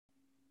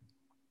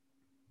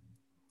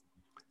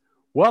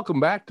Welcome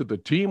back to the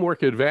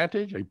Teamwork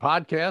Advantage, a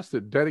podcast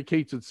that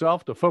dedicates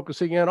itself to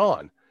focusing in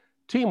on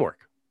teamwork,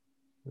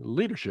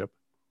 leadership,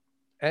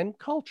 and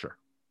culture.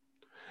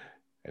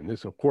 And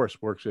this, of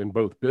course, works in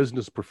both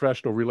business,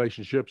 professional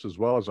relationships, as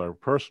well as our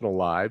personal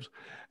lives.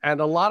 And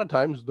a lot of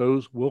times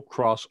those will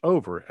cross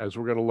over, as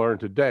we're going to learn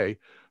today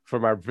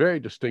from our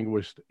very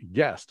distinguished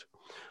guest.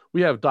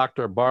 We have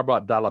Dr.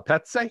 Barbara Dalla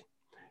Pezze,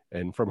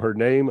 and from her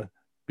name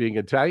being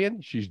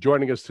Italian, she's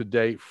joining us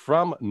today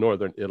from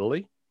Northern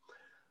Italy.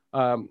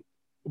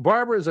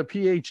 Barbara is a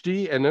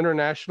PhD and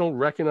international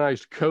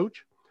recognized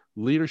coach,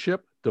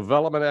 leadership,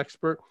 development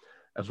expert,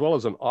 as well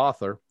as an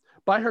author.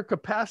 By her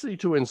capacity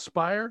to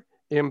inspire,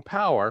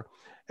 empower,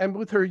 and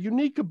with her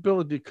unique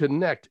ability to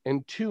connect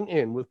and tune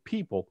in with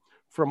people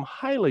from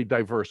highly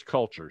diverse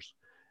cultures,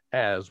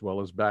 as well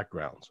as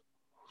backgrounds.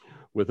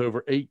 With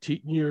over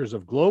 18 years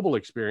of global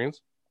experience,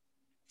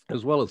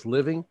 as well as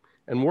living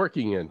and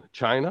working in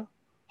China,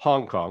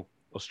 Hong Kong,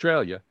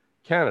 Australia,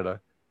 Canada,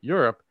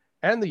 Europe,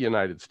 and the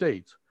United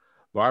States,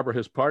 Barbara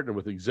has partnered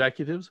with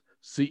executives,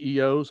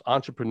 CEOs,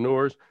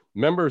 entrepreneurs,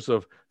 members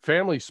of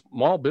family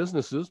small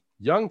businesses,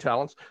 young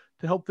talents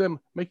to help them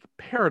make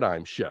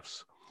paradigm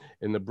shifts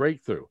in the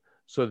breakthrough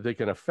so that they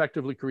can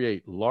effectively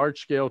create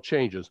large-scale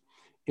changes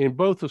in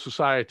both the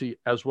society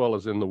as well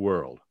as in the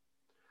world.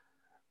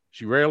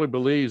 She rarely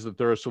believes that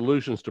there are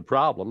solutions to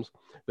problems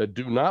that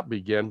do not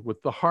begin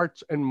with the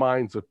hearts and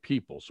minds of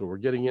people. So we're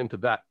getting into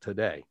that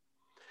today.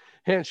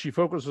 Hence, she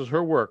focuses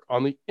her work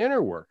on the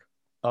inner work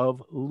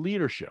of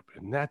leadership.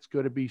 And that's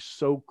going to be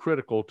so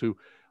critical to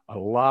a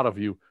lot of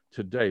you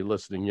today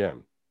listening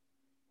in.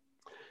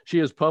 She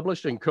has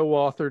published and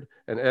co-authored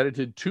and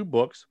edited 2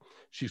 books.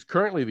 She's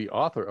currently the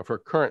author of her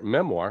current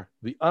memoir,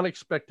 The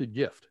Unexpected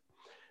Gift,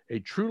 a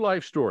true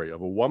life story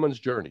of a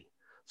woman's journey,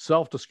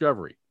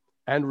 self-discovery,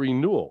 and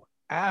renewal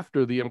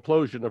after the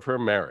implosion of her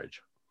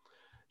marriage.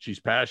 She's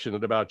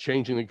passionate about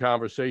changing the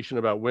conversation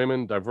about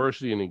women,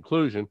 diversity, and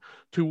inclusion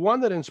to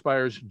one that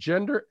inspires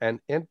gender and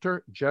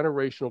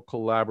intergenerational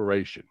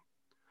collaboration.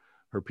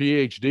 Her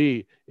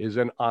PhD is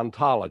in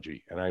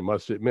ontology, and I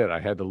must admit,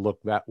 I had to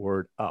look that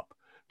word up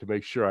to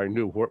make sure I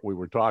knew what we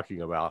were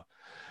talking about.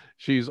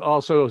 She's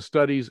also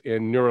studies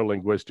in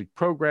neurolinguistic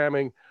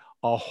programming,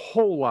 a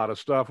whole lot of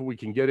stuff we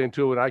can get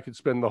into, and I could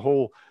spend the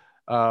whole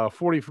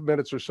 40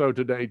 minutes or so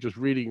today just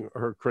reading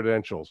her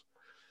credentials.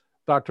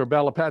 Dr.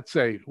 Dalla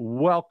Pezze,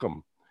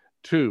 welcome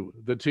to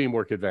the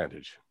Teamwork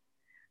Advantage.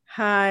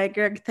 Hi,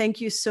 Greg.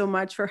 Thank you so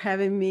much for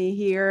having me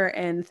here,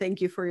 and thank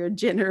you for your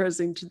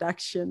generous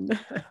introduction.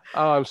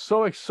 I'm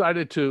so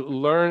excited to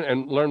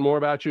learn more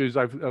about you. As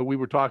we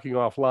were talking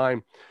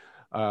offline,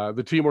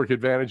 the Teamwork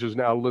Advantage is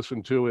now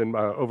listened to in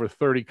over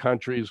 30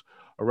 countries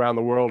around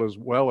the world, as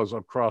well as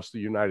across the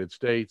United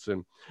States.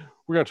 And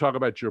we're going to talk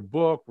about your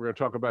book. We're going to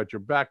talk about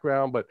your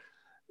background, but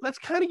let's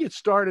kind of get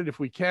started, if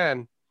we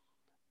can,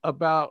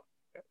 about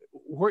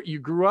where you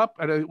grew up.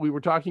 And we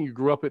were talking, you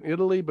grew up in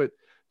Italy, but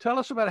tell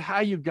us about how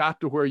you got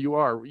to where you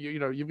are. You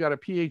know, you've got a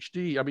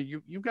PhD. I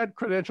mean, you've got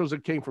credentials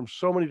that came from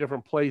so many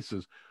different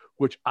places,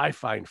 which I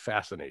find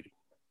fascinating.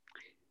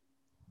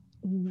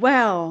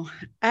 Well,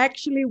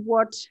 actually,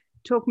 what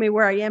took me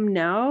where I am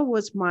now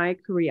was my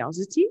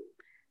curiosity.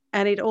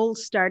 And it all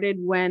started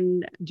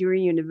when,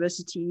 during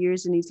university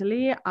years in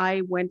Italy,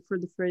 I went for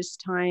the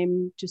first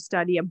time to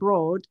study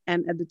abroad.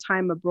 And at the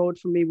time, abroad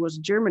for me was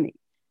Germany.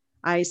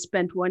 I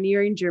spent 1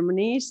 year in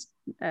Germany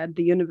at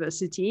the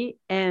university,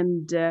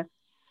 and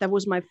that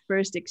was my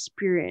first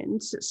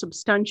experience,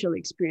 substantial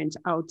experience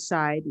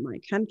outside my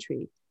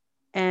country.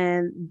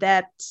 And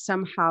that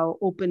somehow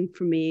opened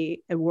for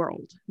me a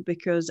world,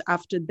 because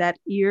after that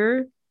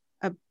year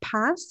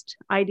passed,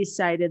 I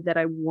decided that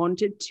I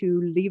wanted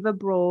to live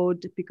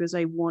abroad because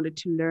I wanted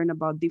to learn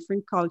about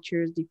different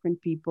cultures, different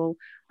people.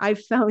 I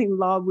fell in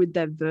love with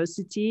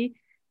diversity,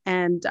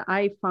 and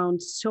I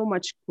found so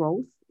much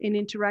growth in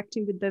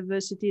interacting with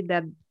diversity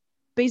that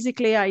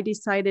basically I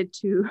decided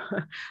to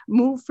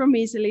move from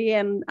Italy,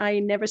 and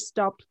I never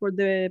stopped for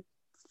the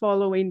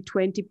following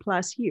 20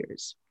 plus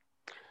years.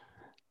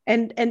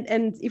 And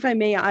if I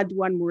may add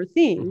one more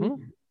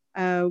thing,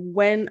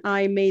 when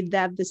I made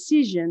that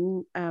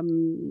decision,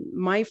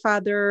 my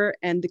father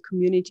and the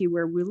community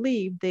where we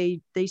live,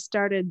 they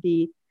started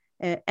the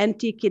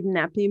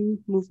anti-kidnapping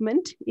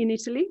movement in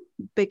Italy,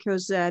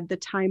 because at the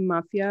time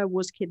mafia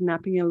was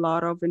kidnapping a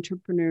lot of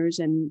entrepreneurs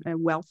and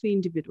wealthy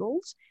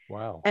individuals.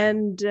 Wow.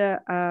 And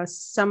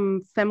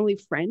some family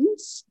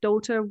friends'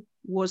 daughter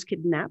was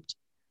kidnapped.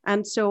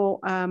 And so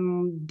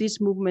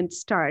this movement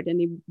started, and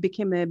it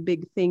became a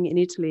big thing in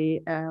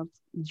Italy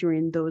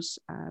during those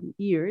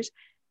years.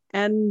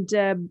 And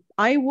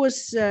I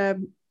was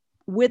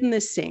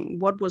witnessing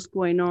what was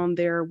going on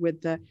there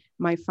with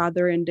my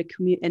father and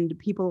the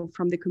people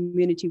from the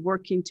community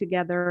working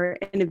together,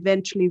 and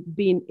eventually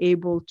being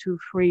able to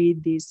free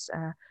this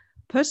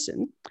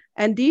person.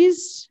 And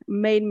this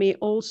made me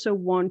also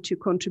want to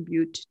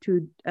contribute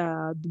to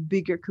the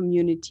bigger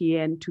community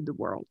and to the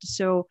world.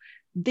 So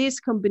this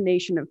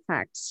combination of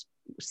facts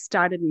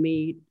started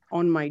me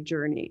on my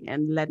journey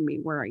and led me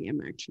where I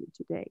am actually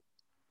today.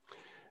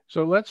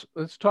 So let's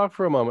talk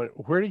for a moment.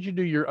 Where did you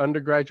do your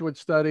undergraduate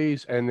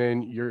studies, and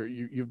then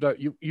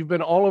you've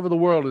been all over the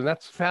world, and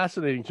that's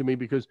fascinating to me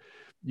because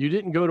you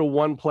didn't go to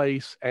one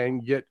place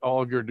and get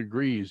all of your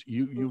degrees.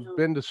 You've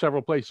been to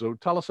several places. So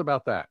tell us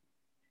about that.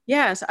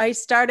 Yes, I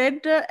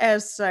started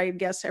as I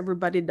guess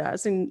everybody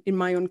does in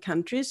my own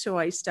country. So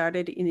I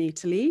started in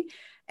Italy,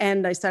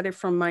 and I started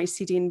from my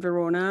city in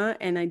Verona,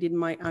 and I did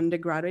my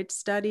undergraduate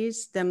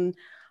studies. Then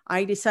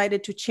I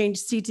decided to change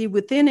city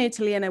within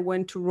Italy, and I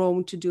went to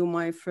Rome to do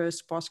my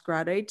first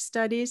postgraduate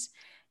studies.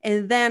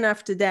 And then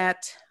after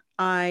that,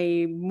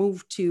 I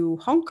moved to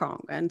Hong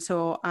Kong. And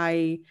so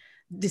I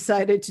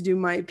decided to do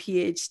my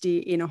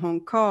PhD in Hong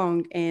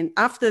Kong. And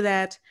after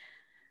that,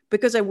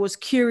 because I was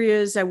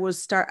curious,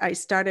 I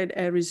started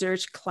a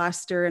research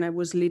cluster, and I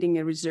was leading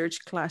a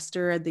research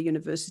cluster at the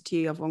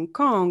University of Hong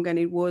Kong, and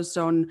it was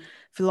on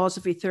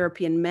philosophy,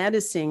 therapy, and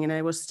medicine, and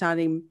I was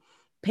studying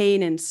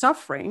pain and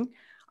suffering.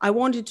 I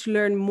wanted to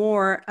learn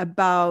more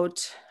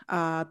about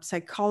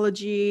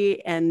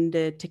psychology and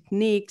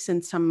techniques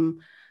and some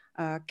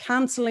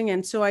counseling,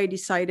 and so I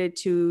decided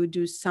to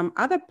do some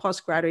other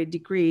postgraduate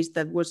degrees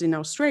that was in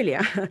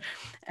Australia,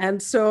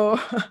 and so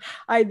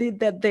I did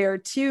that there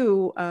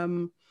too.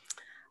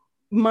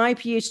 My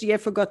PhD, I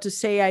forgot to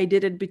say, I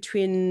did it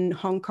between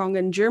Hong Kong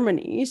and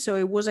Germany. So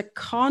it was a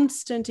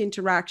constant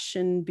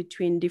interaction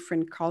between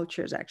different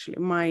cultures, actually.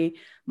 My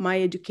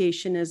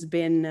education has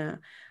been,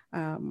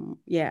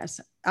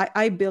 yes,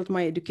 I built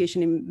my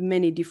education in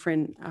many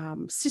different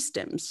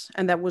systems.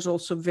 And that was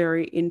also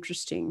very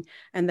interesting.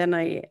 And then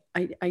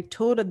I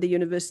taught at the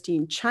university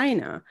in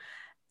China.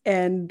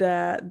 And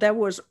that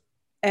was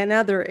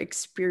another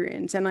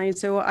experience. And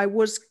so I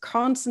was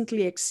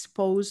constantly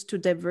exposed to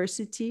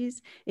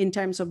diversities in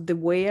terms of the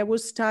way I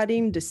was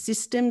studying, the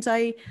systems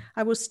I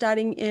was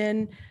studying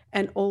in,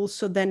 and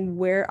also then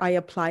where I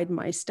applied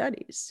my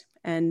studies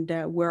and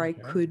where I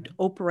could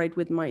operate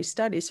with my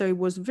studies. So it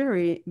was a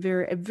very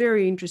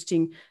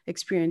interesting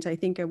experience. I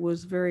think I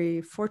was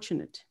very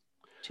fortunate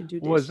to do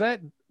this. Was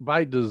that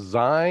by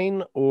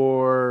design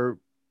or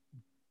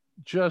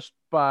just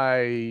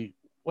by,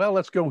 well,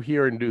 let's go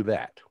here and do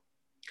that?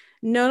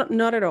 No,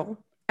 not at all.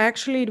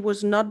 Actually, it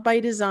was not by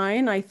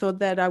design. I thought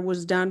that I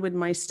was done with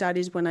my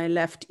studies when I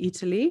left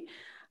Italy.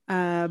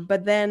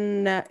 But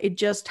then it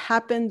just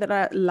happened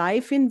that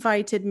life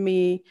invited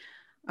me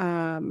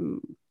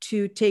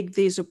to take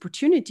these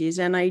opportunities.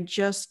 And I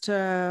just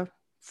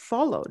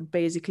followed,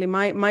 basically.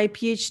 My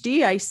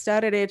PhD, I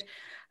started it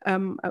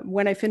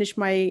when I finished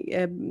my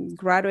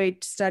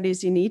graduate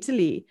studies in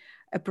Italy.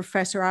 A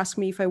professor asked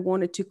me if I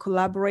wanted to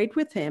collaborate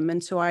with him.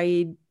 And so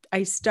I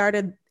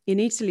started in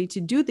Italy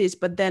to do this,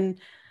 but then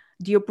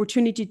the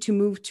opportunity to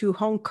move to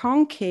Hong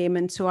Kong came,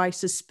 and so I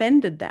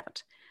suspended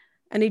that.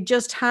 And it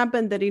just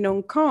happened that in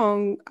Hong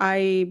Kong,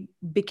 I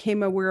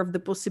became aware of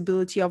the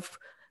possibility of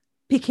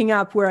picking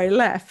up where I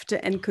left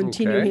and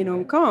continuing in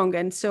Hong Kong.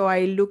 And so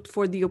I looked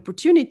for the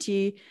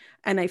opportunity,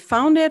 and I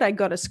found it. I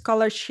got a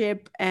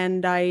scholarship,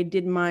 and I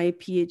did my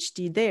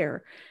PhD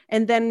there.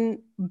 And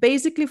then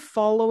basically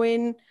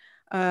following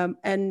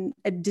and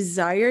a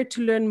desire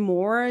to learn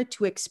more,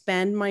 to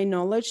expand my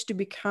knowledge, to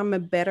become a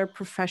better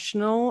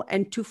professional,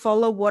 and to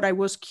follow what I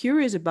was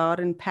curious about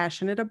and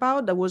passionate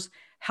about, that was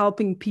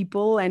helping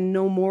people and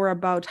know more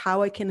about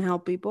how I can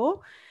help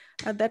people.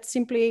 That's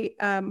simply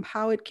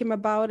how it came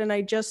about. And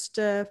I just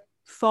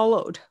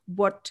followed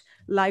what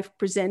life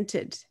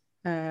presented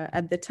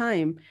at the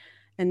time.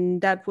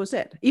 And that was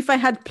it. If I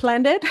had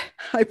planned it,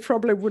 I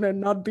probably would have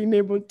not been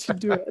able to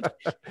do it.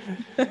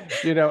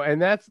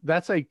 And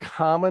that's a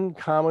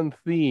common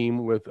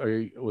theme with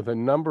a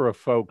number of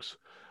folks,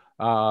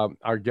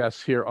 our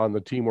guests here on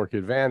the Teamwork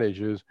Advantage,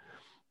 is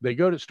they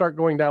start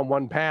going down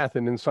one path,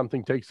 and then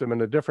something takes them in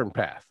a different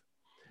path.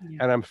 Yeah.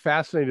 And I'm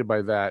fascinated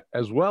by that,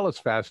 as well as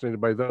fascinated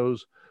by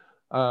those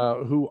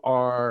who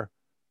are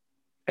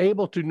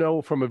able to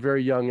know from a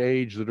very young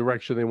age the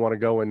direction they want to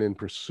go and then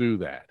pursue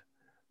that.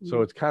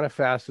 So it's kind of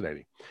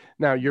fascinating.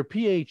 Now, your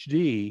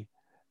PhD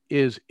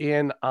is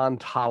in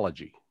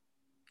ontology.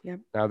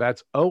 Yep. Now,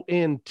 that's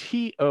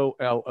ontology.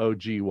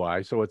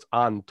 So it's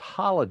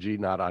ontology,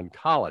 not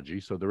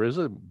oncology. So there is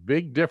a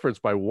big difference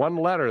by one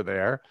letter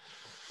there.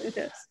 It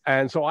is.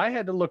 And so I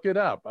had to look it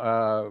up,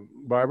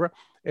 Barbara.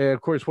 And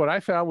of course, what I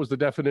found was the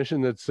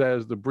definition that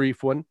says, the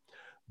brief one,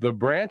 the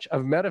branch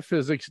of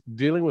metaphysics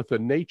dealing with the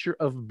nature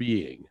of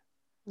being.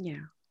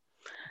 Yeah.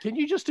 Can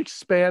you just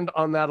expand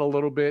on that a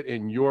little bit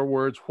in your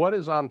words? What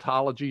is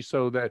ontology,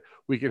 so that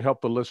we can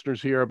help the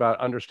listeners here about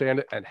understand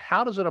it, and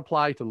how does it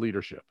apply to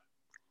leadership?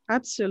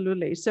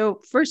 Absolutely. So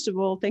first of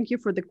all, thank you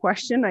for the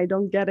question. I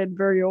don't get it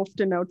very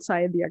often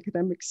outside the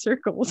academic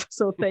circles.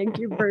 So thank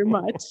you very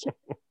much.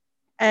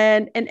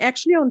 And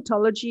actually,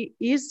 ontology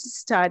is the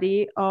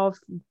study of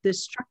the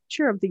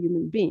structure of the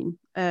human being.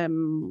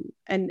 And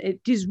it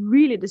is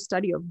really the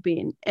study of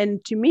being.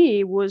 And to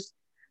me, it was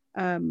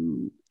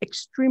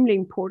extremely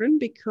important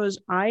because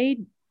I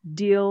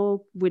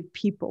deal with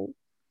people.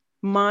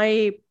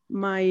 How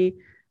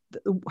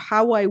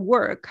I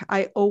work,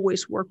 I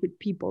always work with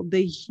people.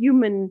 The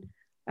human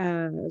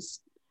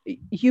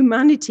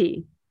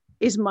humanity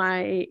is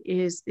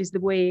the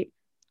way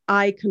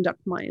I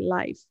conduct my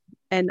life,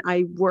 and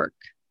I work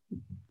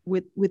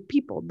with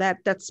people.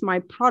 That's my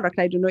product.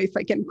 I don't know if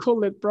I can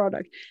call it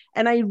product.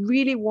 And I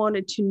really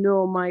wanted to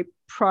know my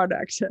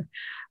product.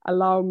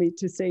 Allow me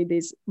to say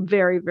this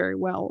very, very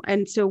well.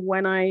 And so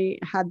when I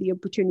had the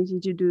opportunity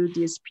to do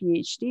this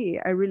PhD,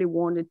 I really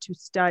wanted to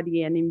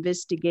study and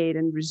investigate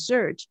and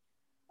research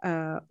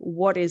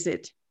what is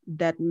it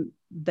that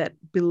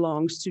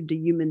belongs to the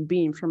human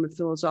being from a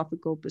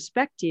philosophical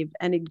perspective.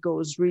 And it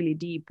goes really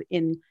deep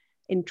in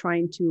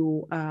trying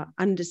to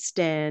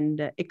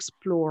understand,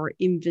 explore,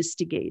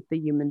 investigate the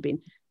human being.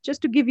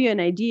 Just to give you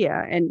an idea,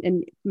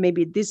 and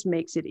maybe this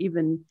makes it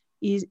even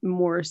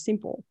more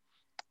simple.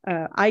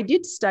 I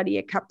did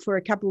study for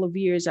a couple of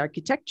years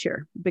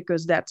architecture,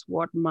 because that's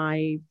what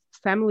my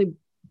family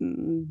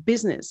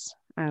business.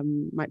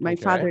 My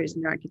father is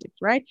an architect,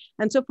 right?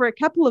 And so for a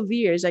couple of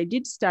years, I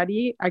did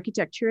study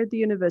architecture at the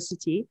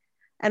university.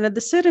 And at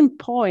a certain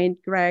point,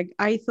 Greg,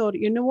 I thought,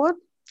 you know what?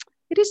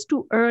 It is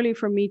too early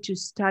for me to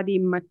study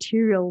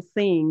material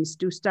things,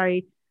 to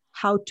study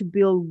how to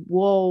build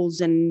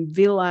walls and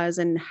villas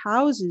and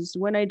houses,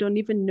 when I don't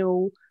even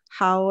know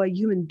how a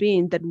human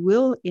being that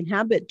will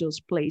inhabit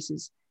those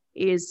places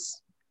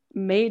is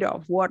made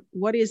of.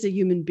 What is a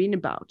human being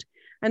about?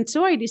 And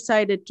so I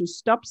decided to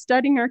stop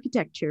studying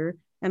architecture,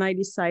 and I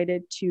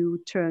decided to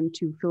turn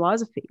to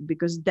philosophy,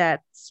 because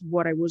that's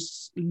what I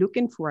was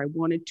looking for. I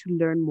wanted to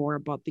learn more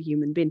about the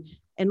human being,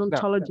 and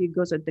ontology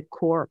goes at the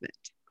core of it.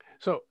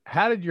 So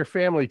how did your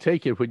family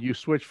take it when you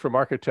switched from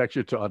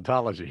architecture to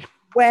ontology?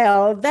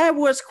 Well, that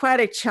was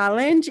quite a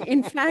challenge,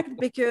 in fact,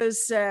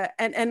 because,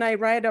 and I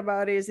write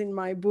about it in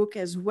my book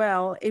as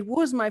well, it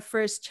was my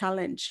first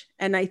challenge.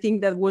 And I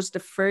think that was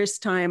the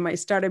first time I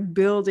started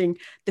building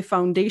the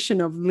foundation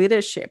of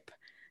leadership,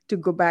 to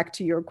go back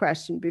to your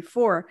question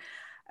before.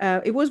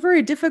 It was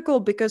very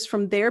difficult because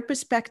from their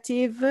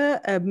perspective,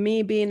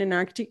 me being an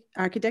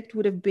architect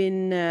would have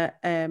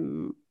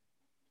been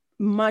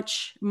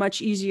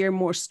much easier,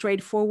 more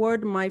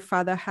straightforward. My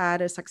father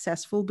had a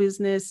successful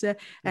business,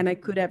 and I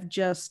could have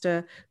just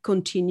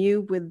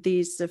continued with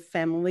this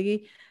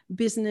family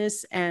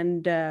business,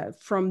 and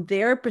from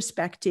their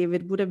perspective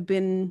it would have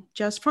been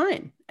just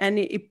fine, and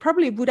it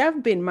probably would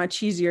have been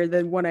much easier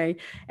than what I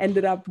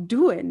ended up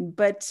doing.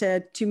 But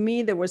to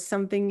me, there was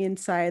something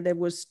inside that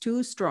was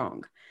too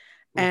strong,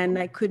 and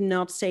I could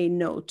not say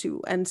no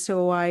to. And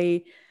so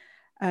I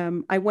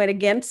went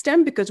against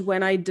them, because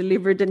when I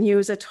delivered the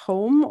news at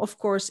home, of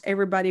course,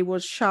 everybody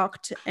was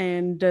shocked,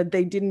 and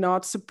they did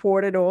not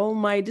support at all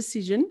my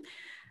decision.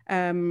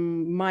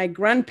 My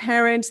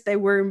grandparents, they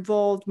were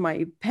involved,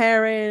 my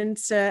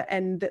parents,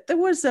 and there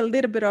was a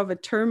little bit of a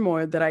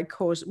turmoil that I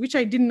caused, which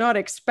I did not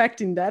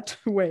expect in that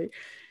way.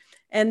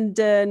 And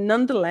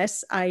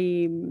nonetheless,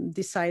 I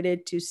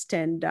decided to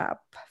stand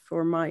up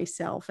for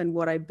myself and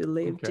what I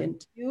believed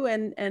into,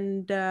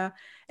 and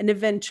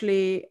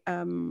eventually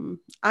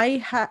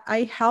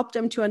I helped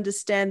them to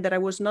understand that I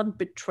was not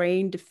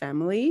betraying the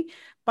family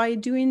by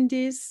doing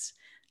this.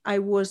 I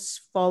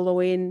was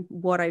following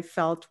what I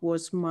felt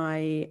was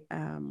my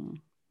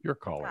your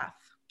calling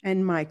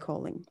and my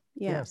calling.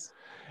 Yes.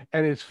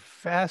 And it's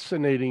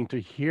fascinating to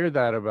hear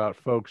that about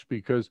folks,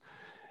 because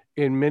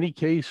in many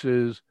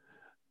cases,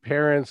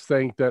 parents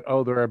think that,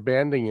 oh, they're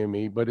abandoning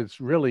me, but it's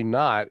really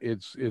not.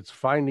 It's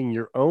finding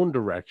your own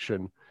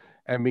direction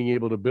and being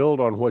able to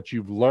build on what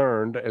you've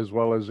learned, as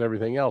well as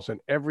everything else. And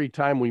every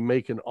time we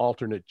make an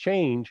alternate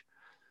change,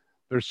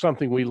 there's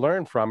something we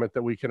learn from it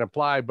that we can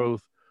apply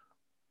both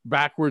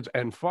backwards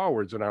and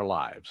forwards in our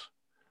lives.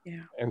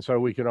 Yeah. And so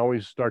we can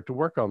always start to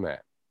work on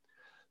that.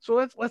 So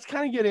let's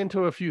kind of get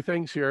into a few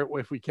things here,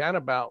 if we can,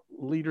 about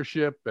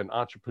leadership and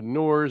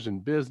entrepreneurs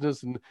and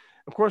business. And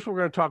of course, we're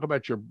going to talk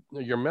about your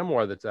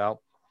memoir that's out.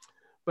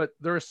 But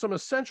there are some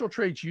essential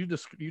traits you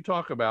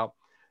talk about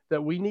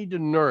that we need to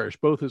nourish,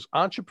 both as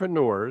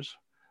entrepreneurs,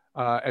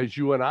 as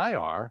you and I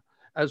are,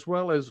 as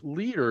well as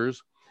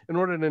leaders, in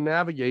order to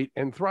navigate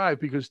and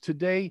thrive. Because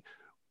today,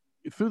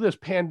 through this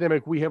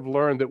pandemic, we have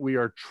learned that we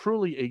are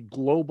truly a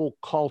global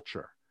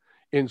culture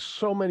in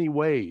so many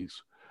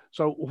ways.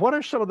 So what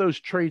are some of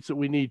those traits that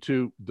we need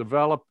to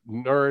develop,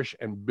 nourish,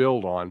 and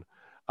build on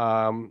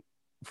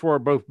for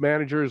both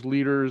managers,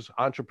 leaders,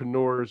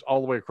 entrepreneurs,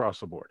 all the way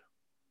across the board?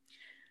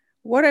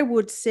 What I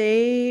would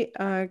say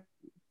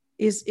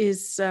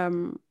is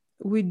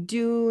we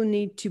do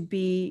need to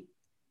be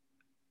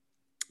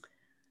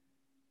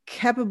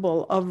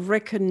capable of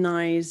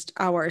recognize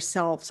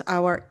ourselves,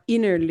 our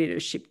inner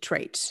leadership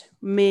traits,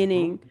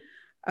 meaning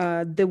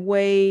the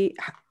way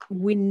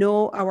we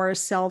know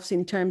ourselves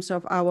in terms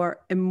of our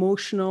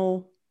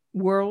emotional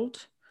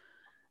world,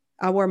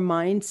 our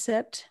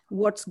mindset,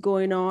 what's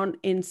going on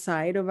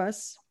inside of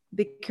us.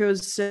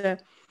 Because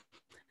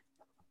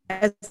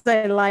as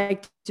I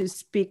like to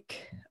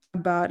speak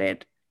about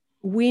it,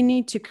 we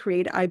need to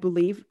create, I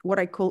believe, what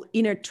I call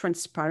inner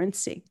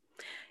transparency.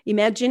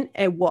 Imagine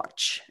a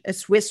watch, a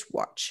Swiss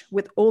watch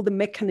with all the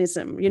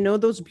mechanism,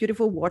 those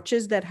beautiful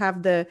watches that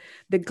have the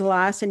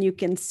glass and you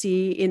can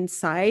see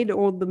inside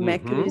all the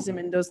mechanism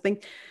and those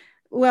things.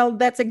 Well,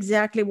 that's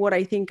exactly what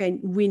I think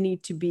we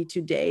need to be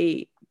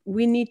today.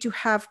 We need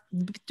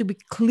to be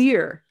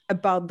clear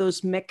about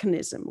those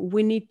mechanisms.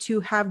 We need to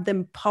have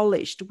them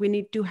polished. We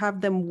need to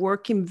have them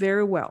working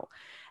very well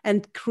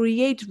and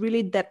create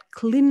really that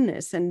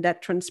cleanness and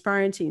that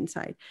transparency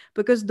inside,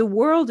 because the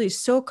world is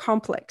so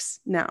complex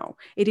now.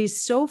 It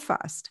is so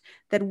fast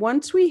that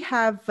once we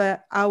have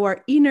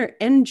our inner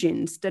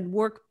engines that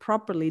work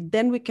properly,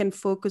 then we can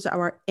focus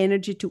our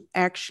energy to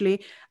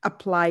actually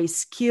apply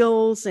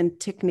skills and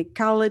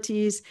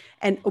technicalities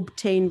and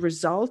obtain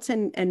results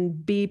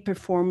and be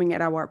performing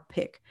at our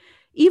peak.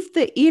 If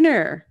the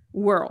inner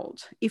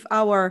world, if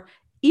our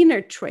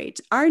inner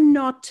traits are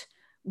not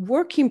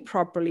working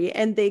properly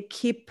and they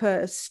keep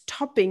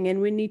stopping, and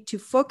we need to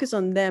focus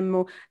on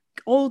them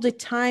all the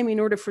time in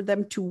order for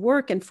them to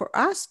work and for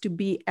us to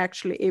be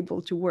actually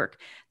able to work,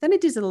 then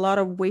it is a lot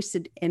of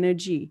wasted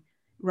energy,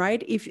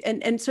 right?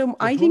 So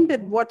I think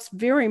that what's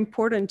very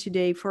important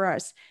today for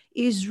us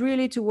is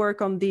really to work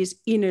on these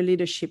inner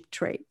leadership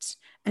traits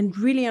and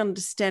really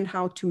understand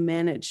how to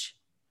manage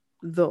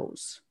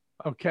those.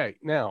 Okay,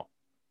 now,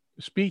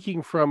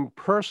 speaking from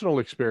personal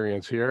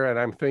experience here, and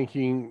I'm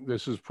thinking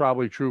this is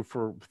probably true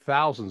for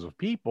thousands of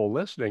people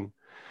listening,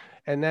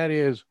 and that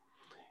is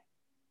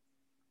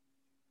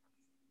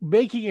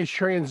making a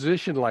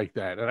transition like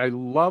that. And I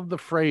love the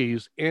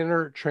phrase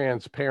inner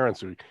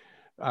transparency.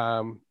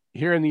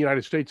 Here in the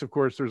United States, of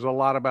course, there's a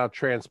lot about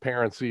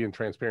transparency and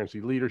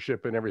transparency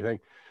leadership and everything.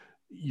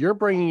 You're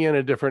bringing in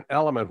a different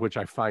element, which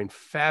I find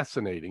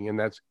fascinating, and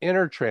that's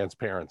inner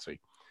transparency.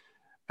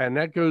 And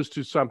that goes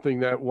to something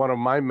that one of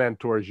my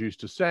mentors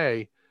used to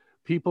say: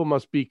 people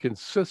must be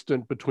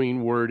consistent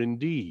between word and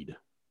deed.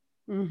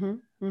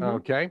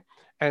 Okay.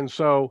 And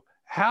so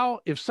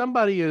if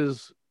somebody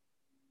is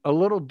a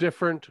little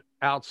different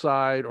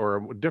outside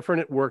or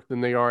different at work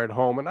than they are at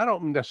home, and I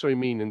don't necessarily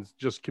mean in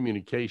just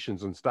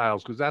communications and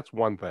styles, because that's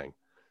one thing.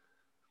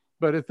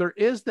 But if there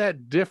is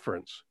that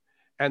difference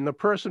and the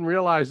person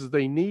realizes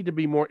they need to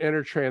be more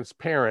inner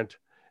transparent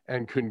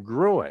and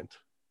congruent,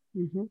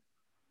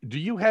 do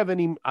you have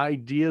any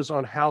ideas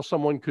on how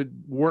someone could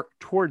work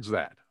towards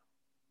that?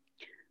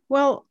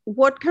 Well,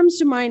 what comes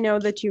to mind now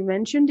that you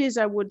mentioned is,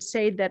 I would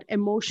say that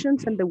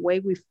emotions and the way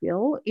we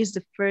feel is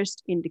the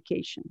first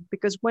indication.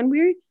 Because when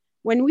we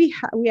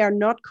are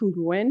not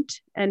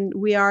congruent, and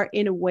we are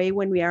in a way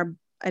when we are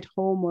at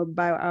home or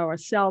by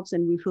ourselves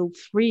and we feel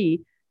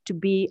free to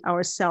be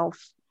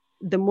ourselves,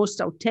 the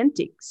most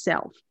authentic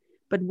self.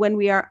 But when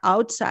we are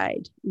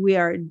outside, we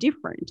are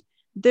different.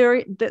 There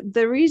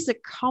is a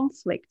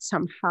conflict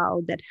somehow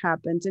that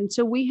happens. And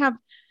so we have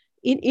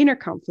inner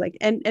conflict,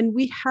 and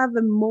we have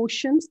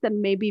emotions that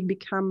maybe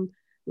become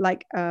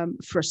like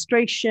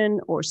frustration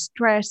or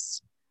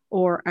stress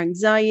or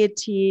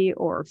anxiety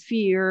or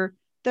fear.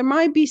 There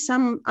might be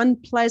some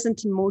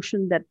unpleasant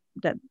emotion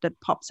that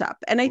pops up.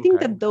 And I think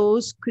that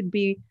those could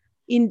be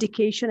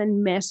indication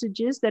and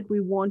messages that we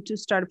want to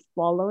start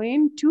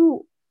following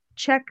to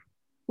check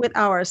with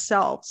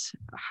ourselves.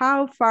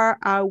 How far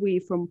are we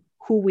from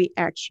who we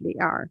actually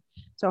are?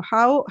 So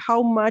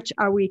how much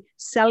are we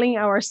selling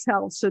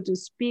ourselves, so to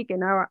speak,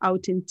 and our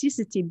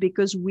authenticity,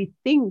 because we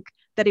think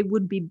that it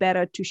would be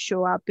better to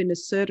show up in a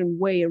certain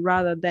way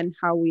rather than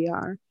how we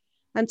are?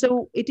 And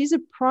so it is a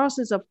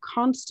process of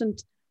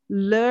constant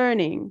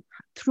learning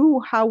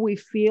through how we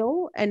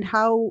feel and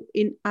how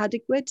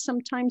inadequate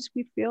sometimes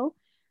we feel.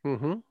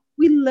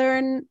 We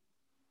learn,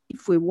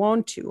 if we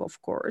want to,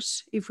 of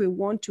course,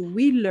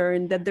 we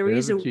learn that there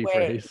is a way.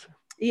 Phrase.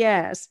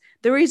 Yes,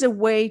 there is a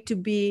way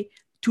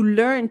to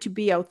learn to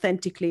be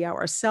authentically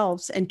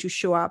ourselves and to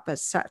show up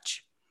as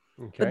such.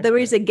 But there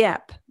is a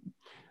gap.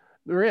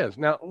 There is.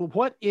 Now,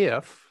 what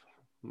if,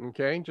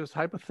 just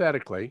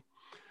hypothetically,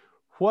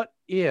 what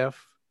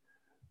if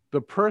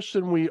the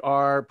person we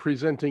are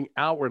presenting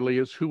outwardly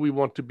is who we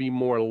want to be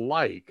more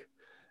like,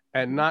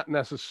 and not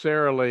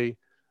necessarily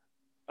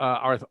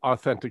our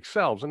authentic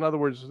selves? In other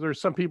words,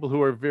 there's some people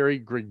who are very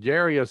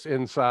gregarious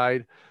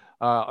inside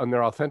on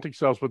their authentic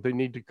selves, but they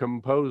need to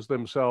compose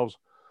themselves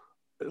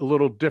a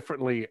little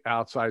differently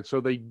outside.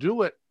 So they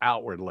do it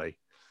outwardly.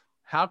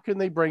 How can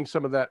they bring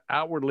some of that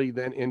outwardly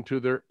then into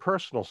their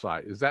personal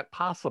side? Is that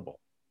possible?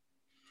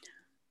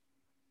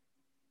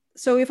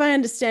 So if I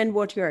understand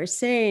what you are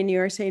saying,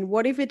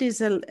 what if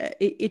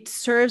it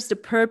serves the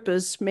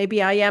purpose?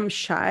 Maybe I am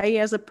shy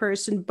as a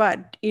person,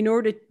 but in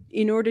order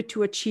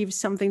to achieve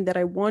something that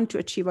I want to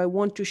achieve, I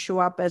want to show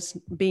up as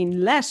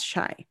being less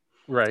shy.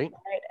 Right.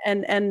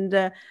 And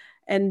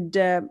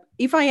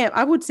if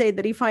I would say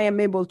that if I am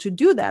able to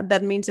do that,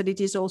 that means that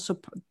it is also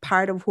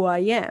part of who I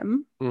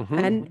am.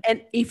 And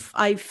if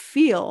I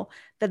feel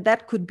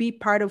that could be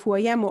part of who I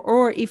am,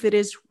 or if it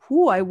is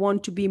who I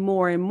want to be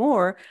more and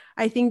more,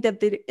 I think that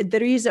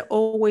there is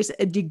always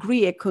a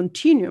degree, a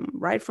continuum,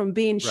 right? From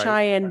being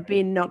shy and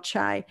being not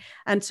shy.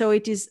 And so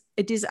it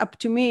is up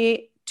to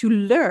me to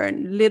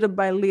learn little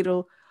by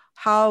little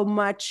how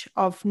much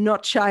of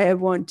not shy I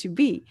want to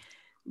be,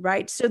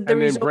 right? So there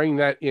and is, then bring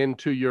that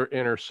into your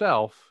inner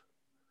self.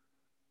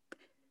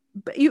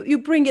 you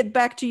bring it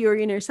back to your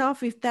inner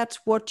self if that's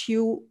what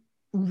you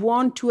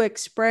want to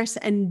express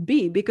and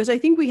be, because I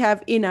think we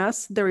have in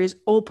us, there is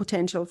all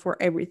potential for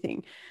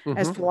everything,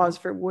 as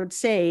philosopher would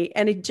say,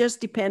 and it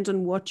just depends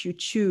on what you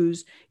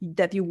choose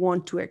that you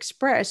want to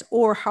express,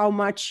 or how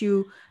much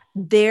you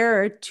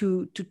dare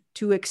to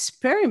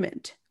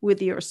experiment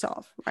with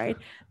yourself, right?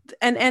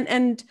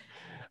 And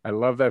I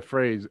love that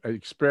phrase,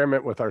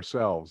 experiment with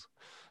ourselves.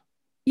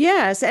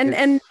 yes,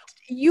 and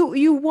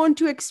you want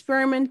to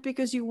experiment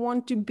because you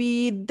want to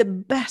be the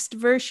best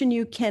version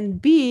you can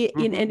be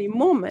in any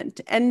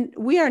moment. And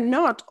we are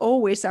not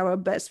always our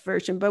best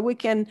version, but we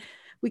can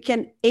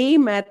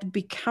aim at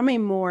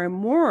becoming more and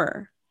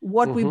more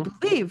what we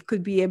believe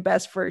could be a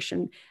best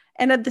version.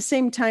 And at the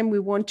same time, we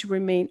want to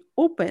remain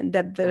open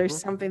that there is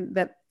something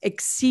that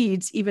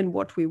exceeds even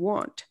what we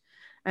want.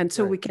 And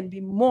so we can be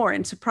more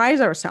and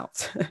surprise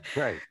ourselves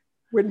Right.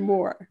 with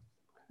more.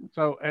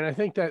 So, and I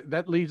think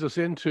that leads us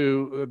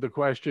into the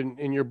question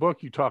in your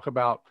book. You talk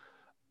about,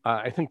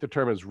 I think the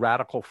term is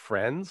radical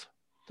friends.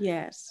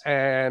 Yes.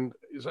 And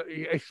so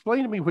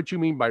explain to me what you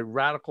mean by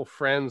radical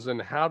friends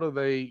and how do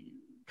they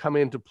come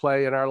into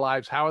play in our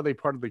lives? How are they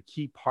part of the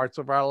key parts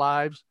of our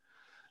lives?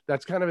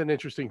 That's kind of an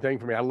interesting thing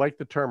for me. I like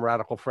the term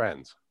radical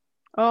friends.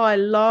 Oh, I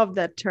love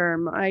that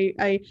term.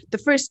 I the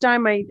first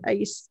time I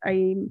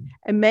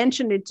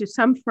mentioned it to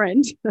some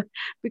friend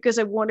because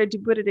I wanted to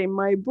put it in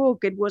my book.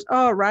 It was,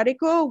 oh,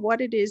 radical,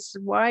 what it is,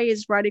 why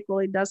is radical?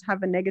 It does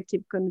have a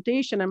negative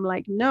connotation. I'm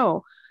like,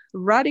 no,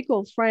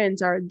 radical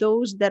friends are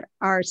those that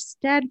are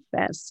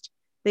steadfast.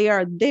 They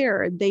are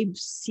there. They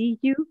see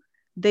you.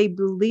 They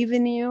believe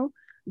in you.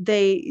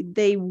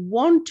 They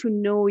want to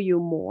know you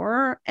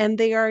more, and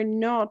they are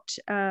not.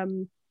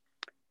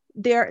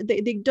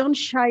 They don't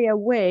shy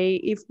away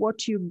if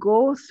what you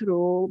go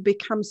through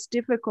becomes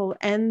difficult,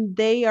 and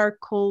they are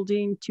called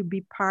in to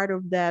be part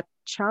of that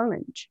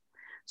challenge.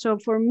 So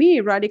for me,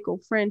 radical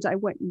friends, I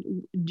went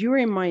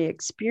during my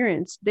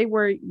experience, they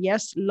were,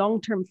 yes,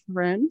 long-term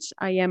friends.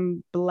 I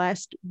am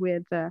blessed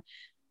with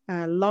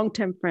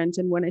long-term friends.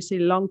 And when I say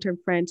long-term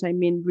friends, I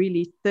mean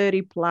really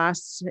 30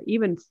 plus,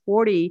 even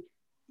 40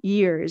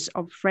 years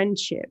of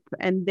friendship.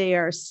 And they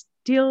are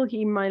still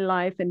in my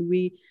life, and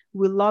we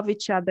love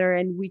each other,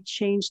 and we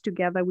change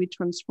together, we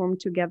transform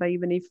together,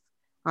 even if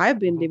I've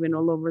been living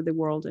all over the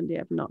world and they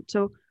have not.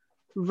 So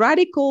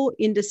radical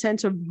in the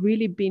sense of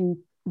really being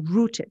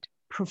rooted,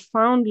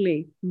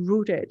 profoundly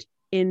rooted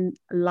in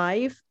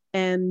life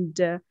and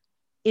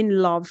in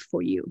love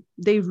for you.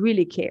 They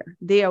really care.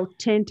 They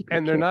authentically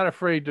And they're care. not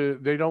afraid to,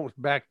 they don't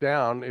back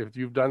down. If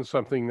you've done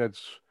something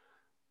that's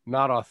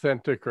not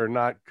authentic or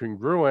not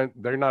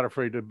congruent, they're not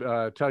afraid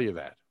to tell you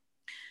that.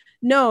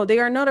 No, they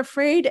are not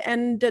afraid,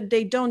 and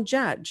they don't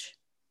judge.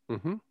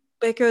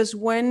 Because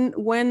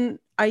when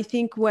I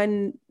think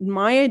when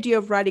my idea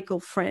of radical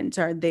friends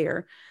are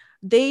there,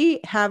 they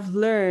have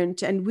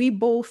learned, and we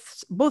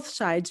both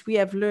sides, we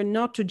have learned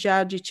not to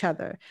judge each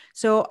other.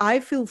 So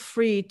I feel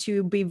free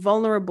to be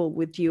vulnerable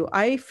with you.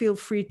 I feel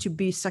free to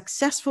be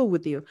successful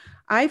with you.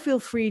 I feel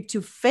free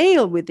to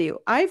fail with you.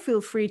 I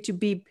feel free to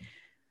be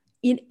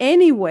in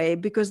any way,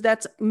 because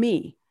that's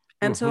me.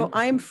 And so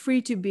I'm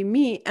free to be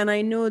me. And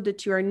I know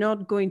that you are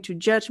not going to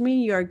judge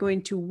me. You are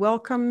going to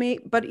welcome me,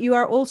 but you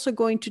are also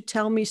going to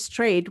tell me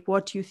straight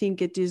what you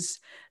think it is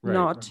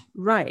not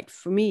right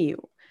for me.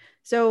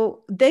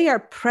 So they are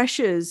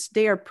precious.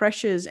 They are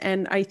precious.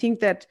 And I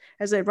think that,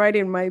 as I write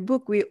in my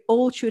book, we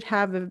all should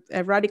have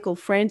a radical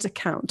friends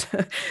account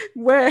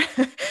where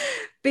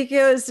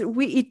because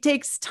it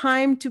takes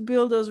time to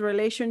build those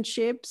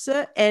relationships,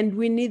 and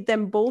we need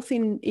them both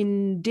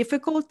in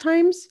difficult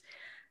times,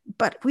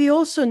 but we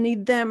also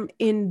need them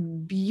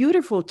in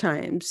beautiful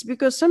times,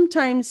 because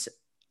sometimes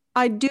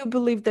I do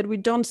believe that we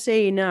don't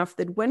say enough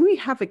that when we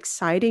have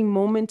exciting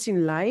moments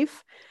in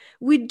life,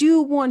 we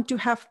do want to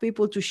have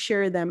people to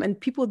share them, and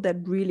people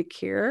that really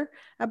care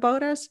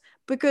about us,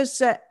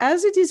 because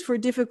as it is for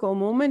difficult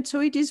moments, so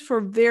it is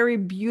for very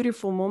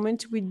beautiful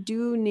moments. We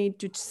do need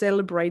to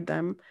celebrate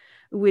them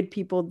with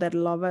people that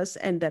love us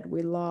and that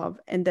we love,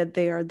 and that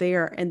they are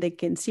there and they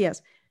can see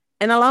us.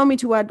 And allow me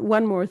to add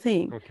one more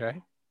thing.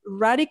 Okay.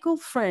 Radical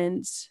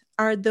friends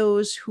are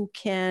those who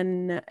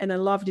can, and I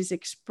love this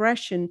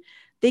expression,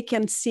 they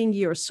can sing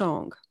your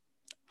song.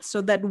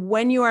 So that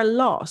when you are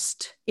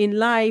lost in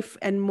life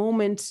and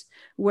moments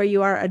where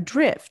you are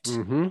adrift,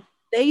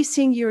 they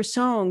sing your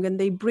song and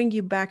they bring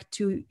you back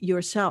to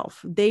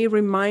yourself. They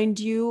remind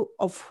you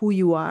of who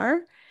you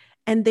are,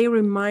 and they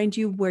remind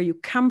you where you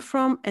come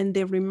from, and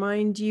they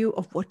remind you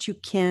of what you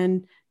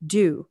can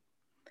do.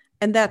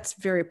 And that's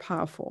very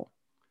powerful.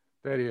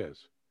 That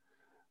is.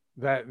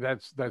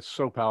 That's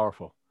so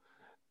powerful.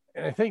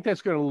 And I think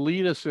that's going to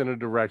lead us in a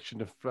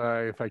direction,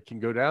 if I can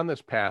go down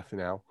this path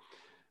now.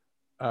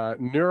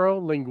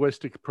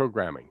 Neuro-linguistic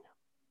programming.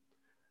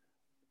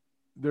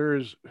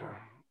 There's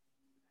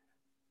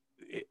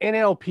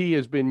NLP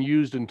has been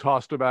used and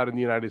tossed about in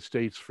the United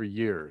States for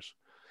years.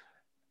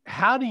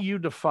 how do you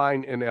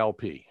define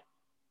NLP?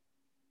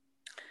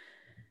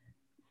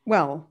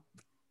 Well,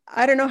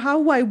 I don't know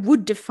how I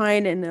would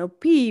define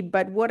NLP,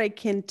 but what I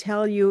can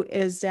tell you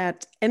is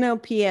that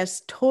NLP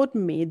has taught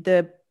me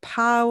the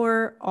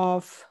power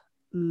of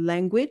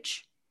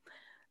language,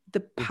 the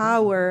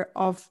power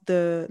of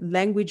the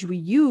language we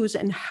use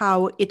and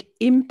how it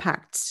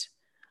impacts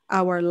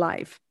our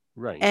life,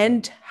 right,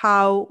 and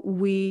how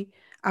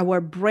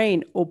our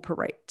brain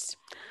operates.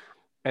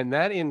 And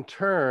that in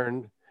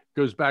turn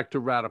goes back to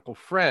radical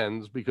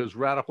friends, because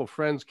radical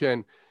friends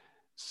can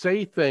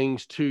say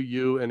things to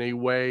you in a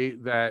way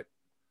that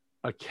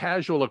a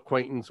casual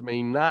acquaintance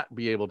may not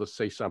be able to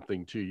say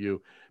something to you,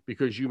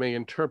 because you may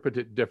interpret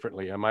it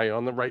differently. Am I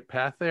on the right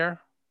path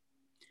there?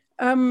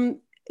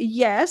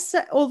 Yes,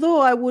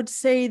 although I would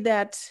say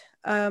that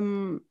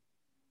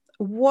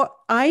what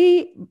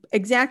I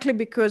exactly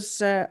because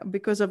of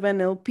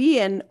NLP,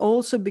 and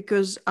also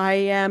because I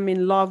am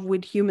in love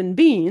with human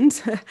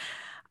beings,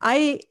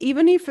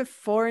 even if a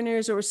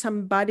foreigners or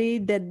somebody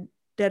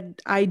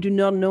that I do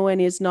not know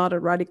and is not a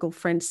radical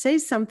friend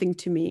says something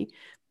to me,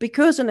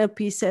 because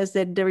NLP says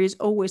that there is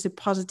always a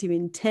positive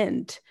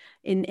intent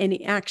in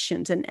any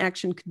actions, and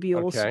action could be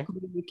also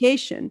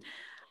communication.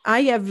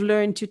 I have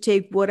learned to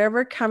take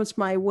whatever comes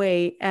my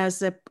way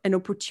as an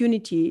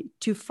opportunity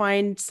to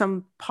find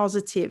some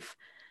positive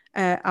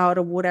out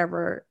of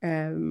whatever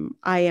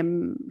I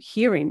am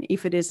hearing,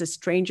 if it is a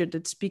stranger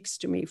that speaks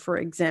to me, for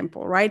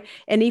example, right?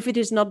 And if it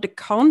is not the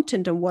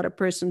content of what a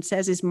person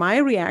says, is my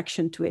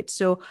reaction to it.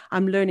 So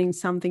I'm learning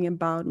something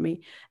about me.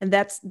 And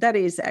that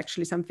is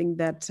actually something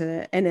that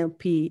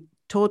NLP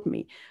taught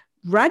me.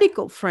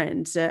 Radical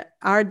friends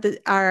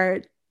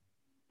are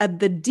at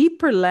the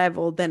deeper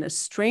level than a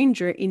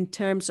stranger in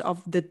terms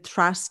of the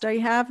trust I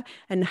have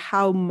and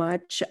how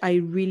much I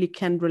really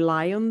can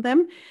rely on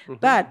them.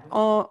 But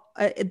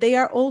they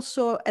are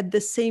also at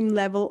the same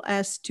level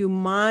as to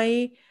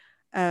my,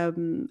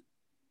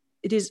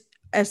 it is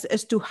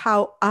as to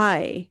how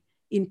I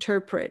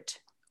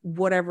interpret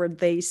whatever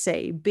they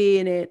say,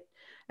 being it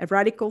a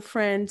radical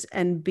friend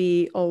and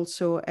be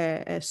also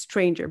a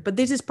stranger. But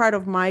this is part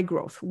of my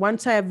growth.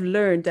 Once I have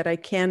learned that I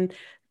can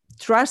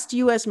trust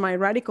you as my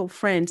radical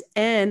friend,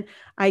 and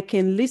I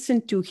can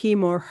listen to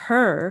him or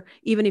her,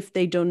 even if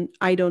I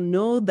don't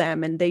know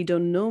them and they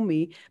don't know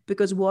me,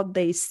 because what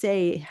they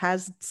say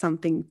has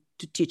something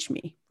to teach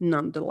me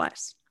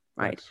nonetheless.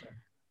 Right.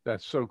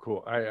 That's so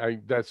cool.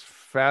 That's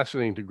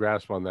fascinating to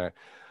grasp on that.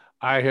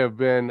 I have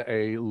been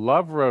a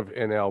lover of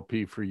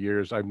NLP for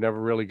years. I've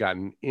never really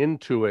gotten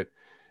into it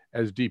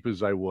as deep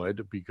as I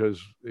would,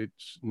 because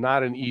it's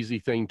not an easy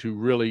thing to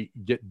really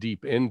get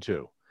deep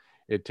into.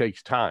 It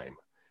takes time.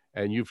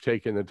 And you've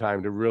taken the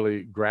time to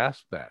really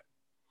grasp that.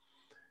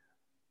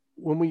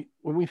 When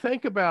we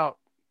think about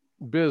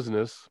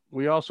business,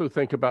 we also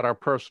think about our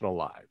personal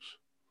lives.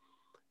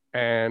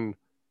 And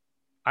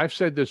I've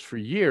said this for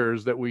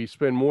years, that we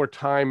spend more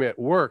time at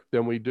work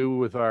than we do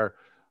with our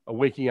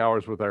waking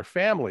hours with our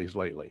families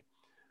lately.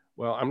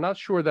 Well, I'm not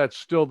sure that's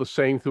still the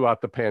same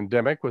throughout the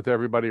pandemic, with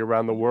everybody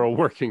around the world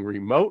working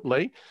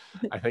remotely.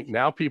 I think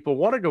now people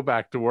want to go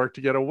back to work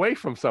to get away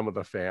from some of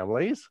the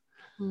families.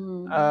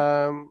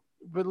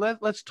 But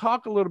let's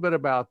talk a little bit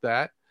about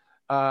that.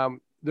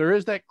 There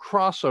is that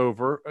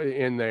crossover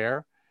in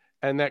there,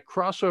 and that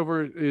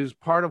crossover is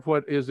part of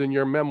what is in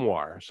your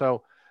memoir.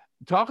 So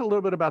talk a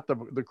little bit about the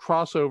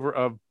crossover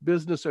of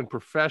business and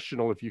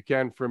professional, if you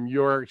can, from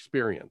your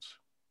experience.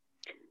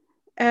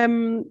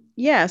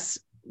 Yes.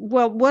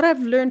 Well, what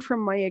I've learned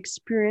from my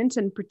experience,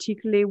 and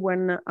particularly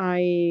when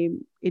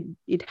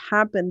it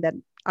happened that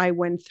I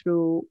went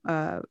through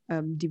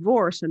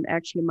divorce, and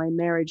actually my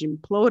marriage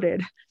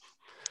imploded,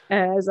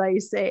 as I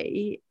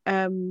say,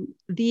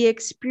 the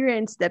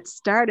experience that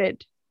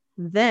started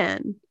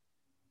then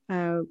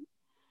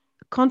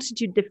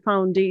constitute the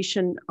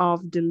foundation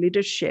of the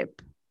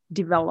leadership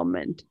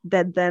development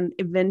that then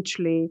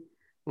eventually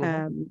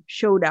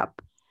showed up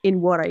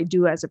in what I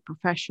do as a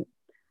profession.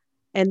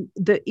 And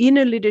the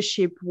inner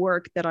leadership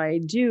work that I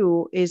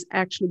do is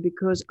actually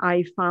because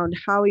I found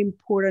how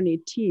important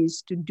it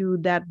is to do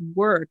that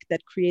work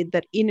that create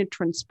that inner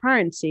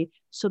transparency,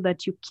 so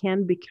that you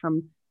can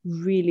become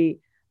really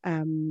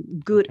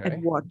good at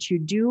what you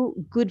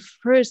do, good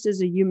first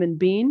as a human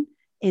being,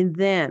 and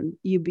then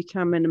you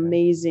become an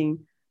amazing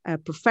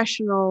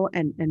professional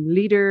and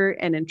leader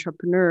and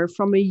entrepreneur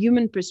from a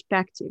human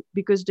perspective,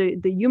 because the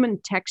human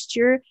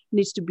texture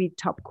needs to be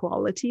top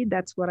quality.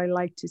 That's what I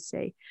like to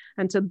say.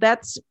 And so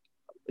that's,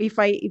 if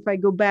I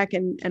go back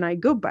and I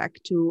go back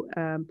to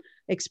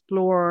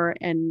explore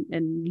and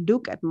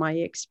look at my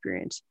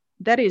experience,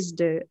 that is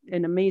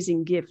an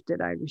amazing gift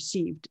that I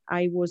received.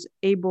 I was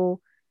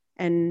able,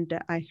 and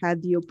I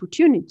had the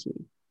opportunity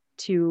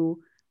to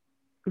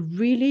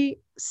really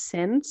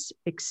sense,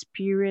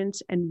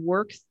 experience, and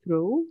work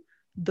through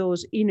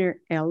those inner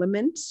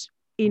elements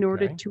in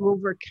order to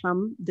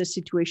overcome the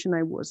situation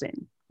I was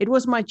in. It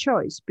was my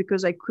choice,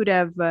 because I could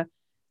have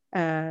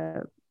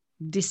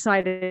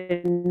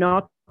decided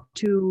not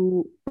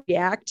to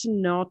react,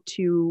 not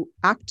to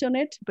act on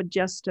it, but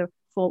just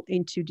fall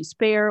into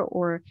despair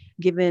or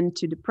give in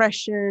to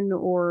depression,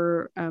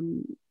 or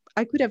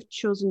I could have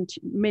chosen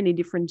many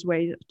different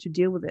ways to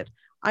deal with it.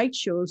 I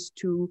chose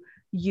to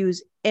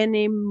use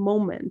any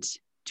moment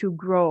to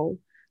grow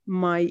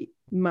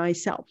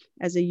myself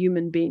as a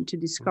human being, to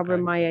discover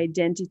my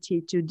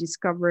identity, to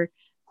discover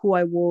who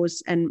I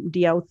was and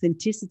the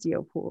authenticity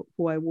of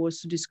who I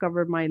was, to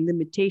discover my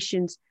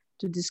limitations,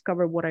 to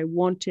discover what I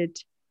wanted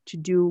to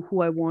do,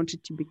 who I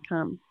wanted to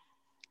become.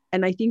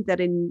 And I think that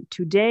in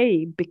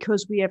today,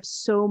 because we have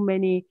so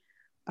many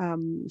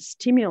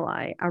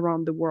stimuli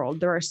around the world,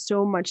 there is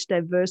so much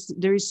diversity,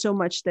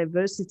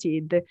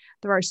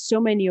 there are so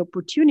many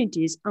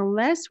opportunities.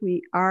 Unless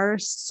we are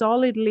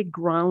solidly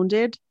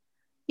grounded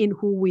in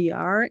who we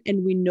are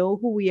and we know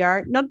who we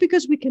are, not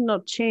because we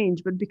cannot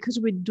change, but because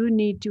we do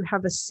need to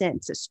have a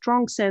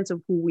strong sense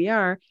of who we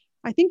are,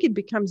 I think it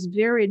becomes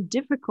very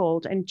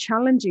difficult and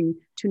challenging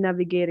to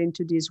navigate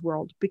into this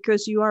world,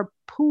 because you are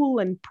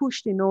pulled and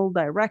pushed in all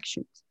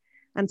directions.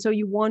 And so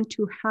you want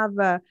to have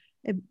a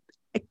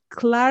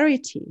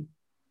clarity,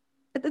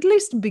 at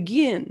least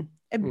begin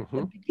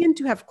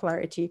to have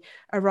clarity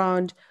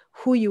around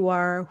who you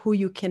are, who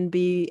you can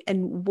be,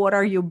 and what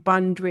are your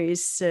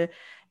boundaries,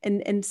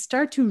 and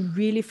start to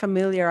really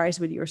familiarize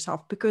with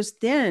yourself, because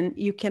then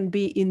you can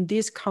be in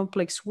this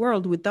complex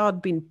world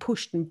without being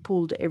pushed and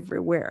pulled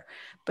everywhere,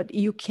 but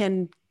you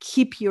can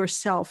keep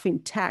yourself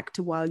intact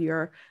while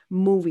you're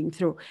moving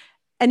through.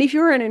 And if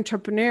you're an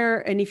entrepreneur,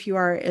 and if you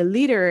are a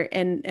leader,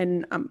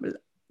 and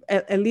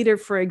a leader,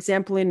 for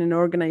example, in an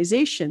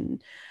organization,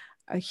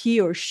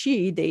 he or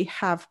she, they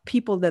have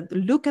people that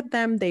look at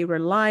them, they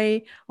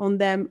rely on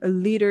them. A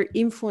leader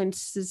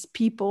influences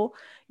people.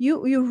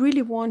 You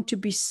really want to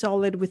be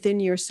solid within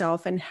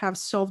yourself and have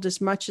solved as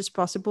much as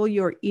possible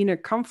your inner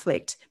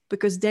conflict,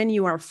 because then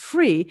you are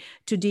free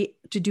to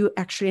do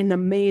actually an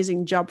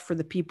amazing job for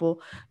the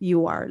people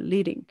you are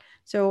leading.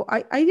 So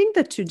I think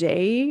that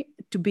today,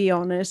 to be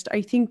honest,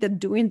 I think that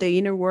doing the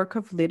inner work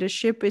of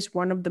leadership is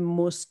one of the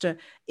most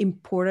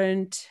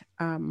important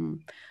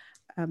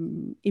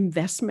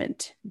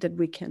investment that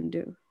we can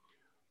do.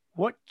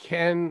 What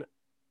can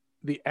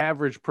the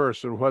average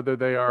person, whether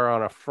they are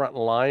on a front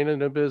line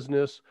in a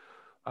business,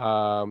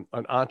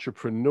 an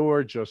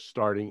entrepreneur just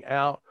starting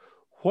out,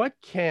 what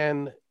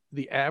can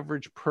the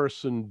average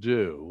person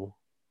do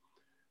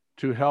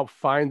to help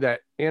find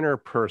that inner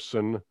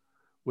person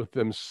with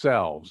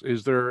themselves?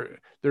 There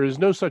is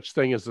no such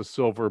thing as a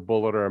silver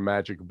bullet or a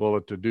magic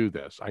bullet to do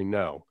this, I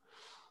know.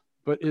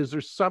 But is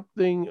there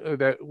something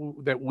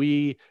that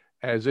we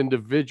as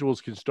individuals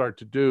can start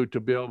to do to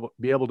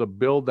be able to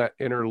build that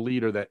inner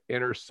leader, that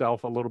inner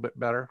self a little bit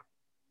better?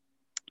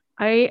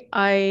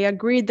 I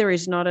agree there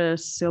is not a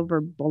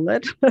silver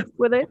bullet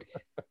with it,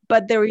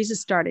 but there is a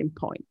starting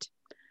point.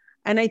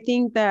 And I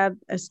think that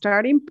a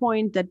starting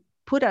point that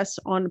put us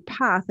on a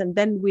path, and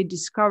then we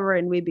discover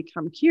and we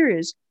become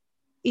curious,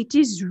 it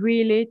is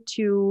really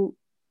to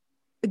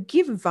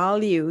give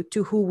value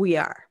to who we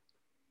are.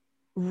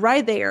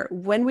 Right there,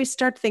 when we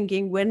start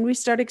thinking, when we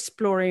start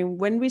exploring,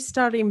 when we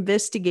start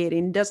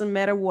investigating, doesn't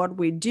matter what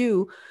we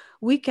do,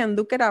 we can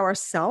look at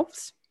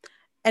ourselves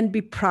and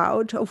be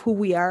proud of who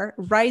we are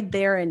right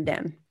there and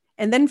then.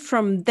 And then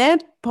from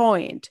that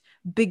point,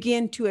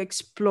 begin to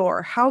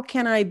explore, how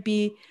can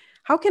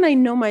I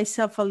know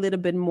myself a little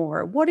bit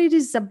more? What it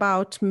is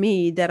about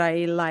me that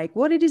I like?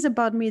 What it is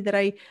about me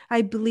that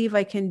I believe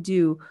I can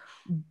do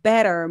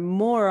better,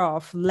 more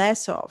of,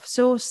 less of?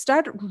 So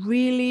start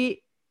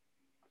really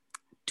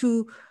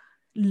to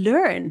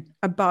learn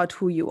about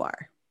who you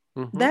are.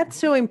 Mm-hmm. That's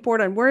so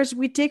important. Whereas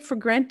we take for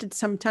granted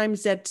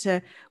sometimes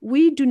that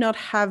we do not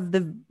have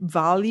the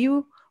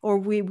value, or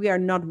we are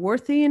not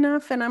worthy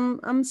enough. And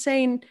I'm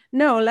saying,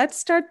 no,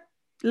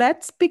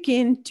 let's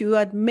begin to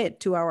admit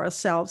to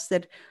ourselves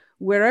that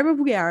wherever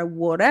we are,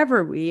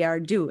 whatever we are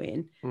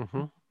doing,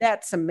 mm-hmm.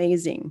 that's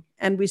amazing.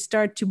 And we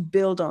start to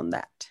build on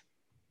that.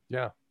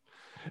 Yeah.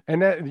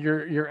 And that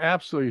you're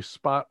absolutely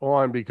spot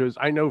on, because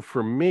I know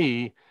for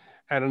me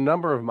and a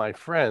number of my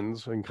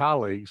friends and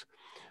colleagues,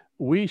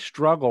 we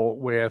struggle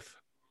with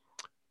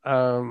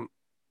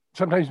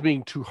sometimes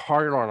being too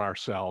hard on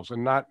ourselves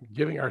and not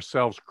giving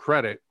ourselves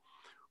credit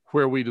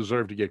where we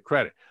deserve to get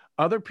credit.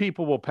 Other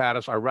people will pat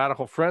us, our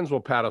radical friends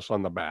will pat us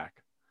on the back,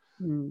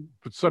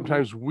 but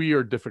sometimes we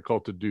are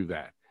difficult to do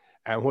that.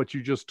 And what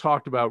you just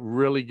talked about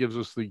really gives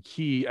us the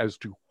key as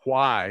to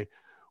why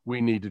we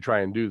need to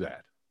try and do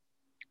that.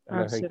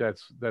 And absolutely. I think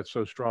that's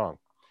so strong.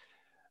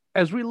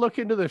 As we look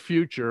into the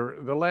future,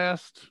 the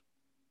last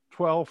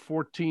 12,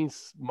 14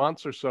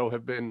 months or so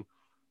have been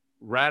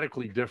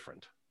radically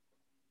different.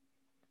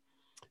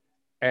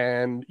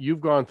 And you've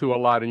gone through a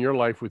lot in your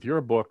life with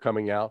your book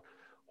coming out.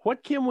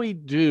 What can we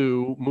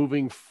do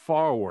moving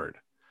forward?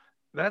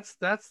 That's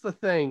the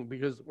thing,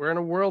 because we're in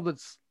a world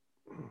that's,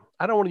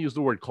 I don't want to use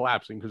the word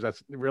collapsing because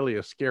that's really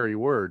a scary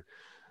word,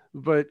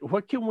 but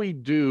what can we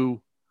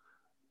do?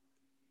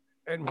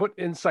 And what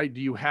insight do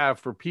you have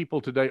for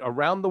people today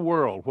around the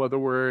world, whether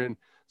we're in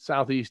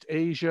Southeast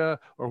Asia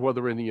or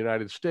whether we're in the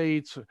United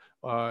States,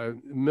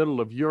 middle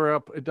of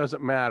Europe, it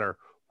doesn't matter.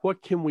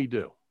 what can we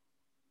do?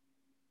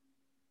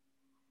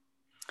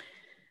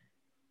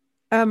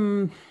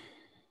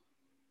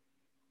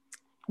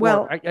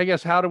 Well, I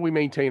guess, how do we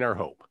maintain our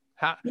hope?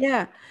 How,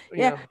 yeah.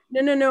 know?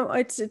 No.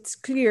 It's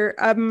clear.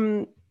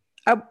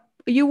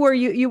 You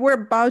were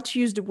about to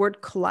use the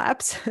word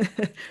collapse,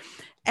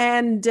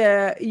 and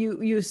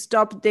you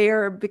stopped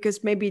there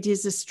because maybe it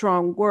is a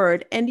strong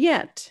word, and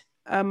yet,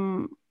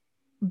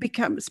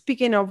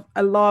 speaking of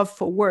a love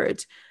for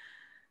words,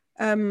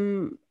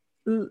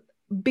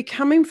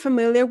 becoming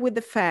familiar with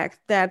the fact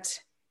that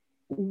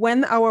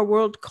when our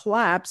world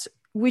collapses,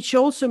 which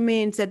also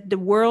means that the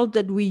world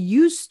that we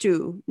used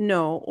to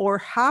know, or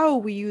how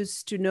we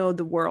used to know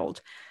the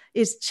world,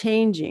 is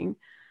changing.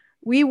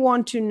 We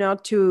want to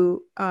not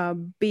to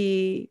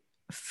be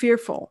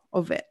fearful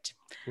of it.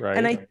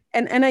 Right.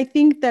 And I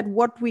think that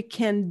what we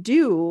can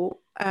do,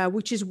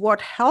 which is what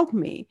helped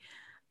me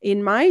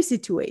in my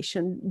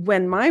situation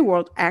when my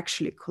world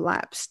actually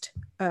collapsed,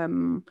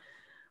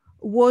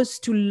 was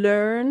to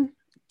learn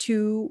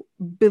to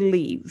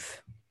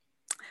believe.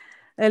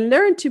 And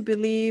learn to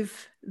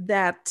believe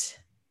that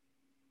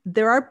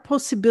there are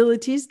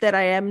possibilities that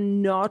I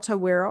am not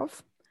aware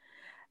of,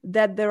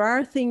 that there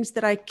are things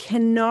that I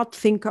cannot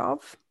think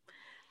of,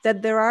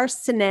 that there are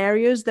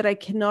scenarios that I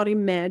cannot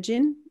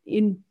imagine,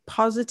 in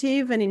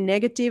positive and in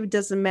negative,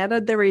 doesn't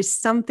matter. There is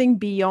something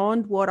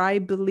beyond what I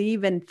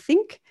believe and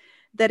think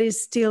that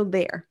is still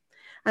there.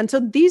 And so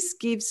this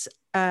gives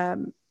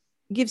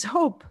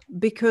hope,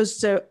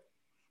 because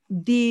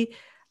the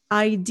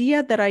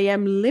idea that I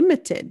am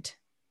limited,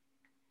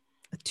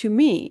 to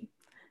me,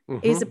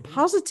 is a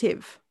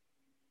positive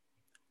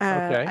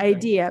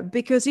idea,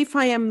 because if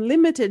I am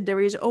limited,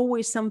 there is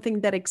always something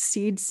that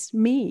exceeds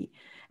me,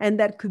 and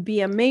that could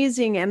be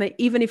amazing. And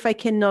even if I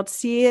cannot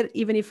see it,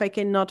 even if I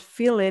cannot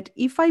feel it,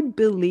 if I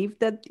believe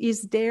that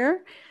is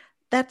there,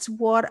 that's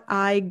what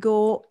I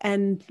go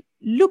and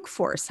look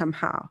for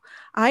somehow.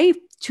 I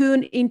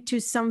tune into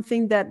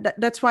something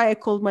that's why I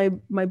called my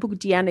book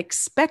The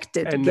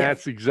Unexpected And Gift.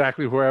 That's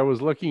exactly where I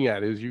was looking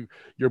at, is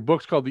your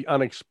book's called The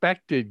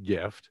Unexpected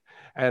Gift.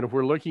 And if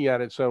we're looking at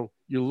it, so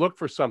you look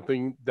for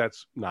something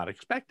that's not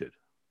expected.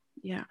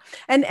 Yeah.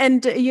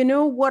 And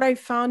what I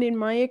found in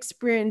my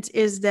experience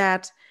is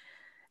that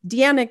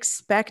the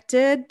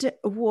unexpected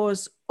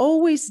was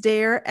always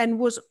there and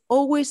was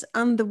always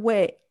on the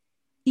way,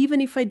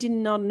 even if I did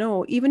not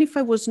know, even if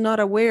I was not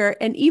aware,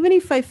 and even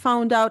if I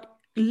found out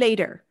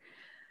later.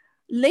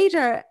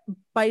 Later,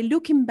 by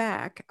looking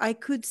back, I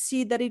could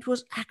see that it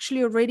was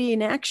actually already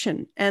in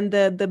action, and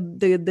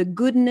the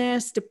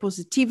goodness, the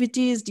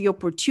positivities, the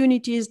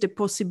opportunities, the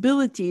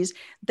possibilities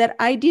that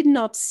I did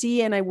not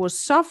see, and I was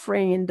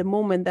suffering in the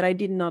moment that I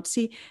did not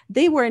see,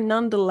 they were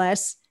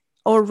nonetheless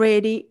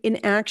already in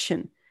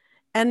action.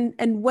 And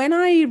when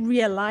I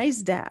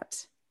realized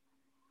that,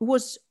 it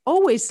was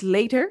always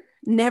later,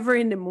 never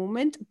in the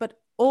moment, but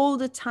all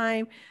the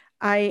time,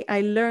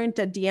 I learned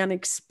that the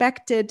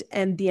unexpected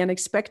and the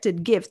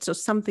unexpected gift, so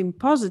something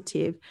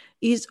positive,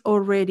 is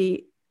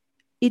already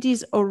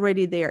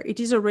there. It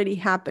is already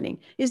happening.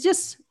 It's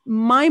just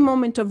my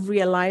moment of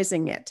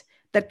realizing it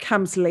that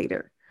comes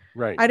later.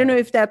 Right. I don't know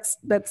if that's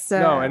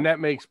no, and that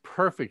makes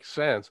perfect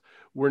sense.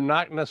 We're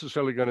not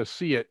necessarily going to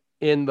see it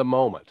in the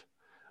moment.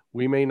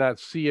 We may not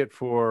see it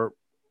for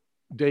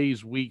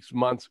days, weeks,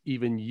 months,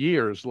 even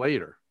years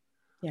later.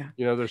 Yeah.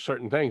 There's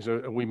certain things.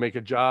 We make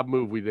a job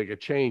move, we make a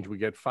change, we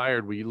get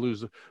fired,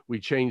 we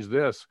change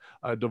this,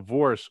 a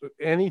divorce,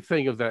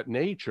 anything of that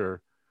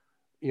nature,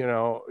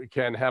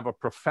 can have a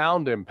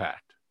profound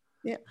impact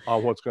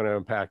on what's going to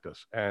impact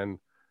us. And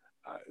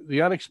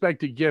The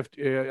Unexpected Gift,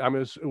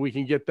 we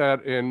can get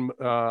that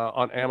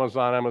on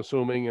Amazon, I'm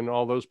assuming, and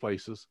all those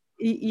places.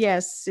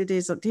 Yes, it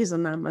is. It is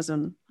on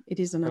Amazon. It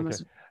is on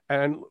Amazon.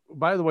 And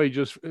by the way,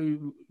 just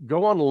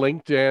go on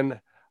LinkedIn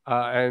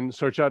and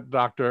search out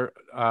Dr.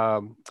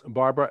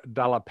 Barbara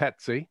Della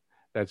Pezze.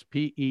 That's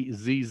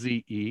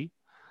P-E-Z-Z-E.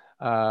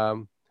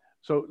 So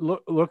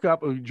look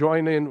up,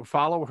 join in,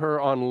 follow her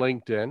on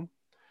LinkedIn.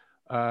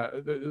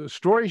 The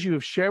stories you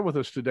have shared with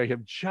us today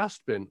have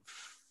just been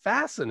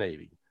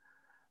fascinating.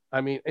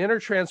 I mean, inner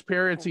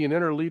transparency and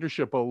inner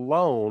leadership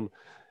alone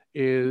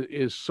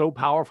is so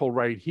powerful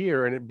right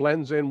here, and it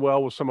blends in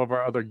well with some of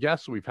our other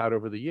guests we've had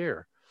over the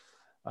year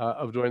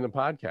of doing the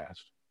podcast.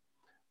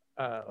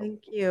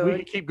 Thank you. We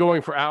could keep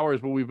going for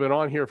hours, but we've been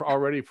on here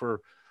already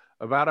for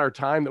about our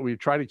time that we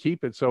try to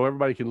keep it so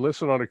everybody can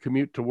listen on a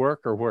commute to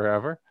work or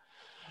wherever.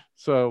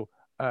 So,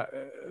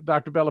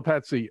 Dr. Della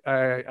Pezze,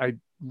 I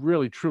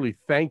really, truly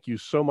thank you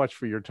so much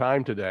for your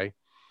time today.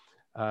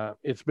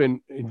 It's been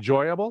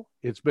enjoyable.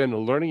 It's been a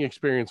learning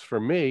experience for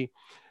me,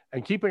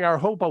 and keeping our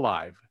hope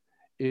alive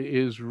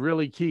is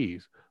really key.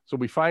 So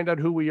we find out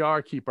who we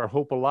are, keep our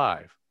hope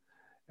alive.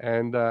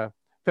 And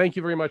thank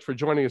you very much for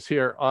joining us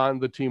here on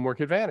the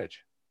Teamwork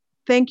Advantage.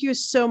 Thank you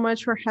so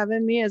much for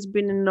having me. It's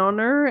been an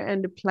honor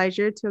and a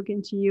pleasure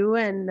talking to you,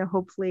 and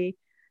hopefully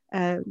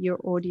your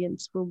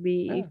audience will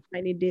be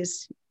finding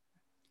this.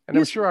 And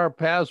I'm sure our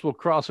paths will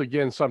cross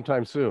again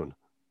sometime soon.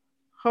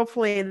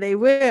 Hopefully they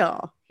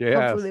will. Yes.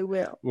 Hopefully they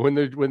will. When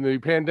the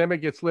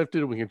pandemic gets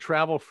lifted, we can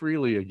travel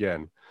freely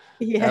again.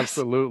 Yes.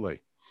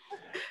 Absolutely.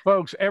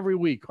 Folks, every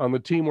week on the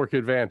Teamwork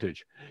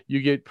Advantage,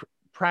 you get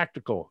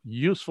practical,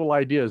 useful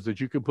ideas that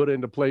you can put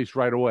into place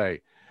right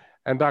away.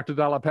 And Dr.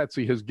 Dalla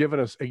Pezzi has given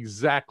us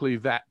exactly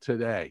that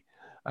today.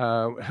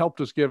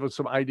 Helped us give us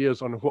some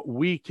ideas on what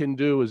we can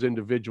do as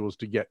individuals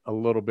to get a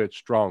little bit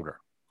stronger.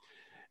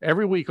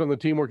 Every week on the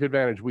Teamwork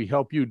Advantage, we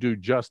help you do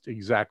just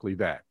exactly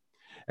that.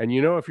 And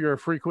you know, if you're a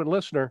frequent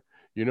listener,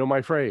 you know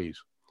my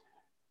phrase,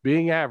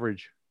 being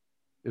average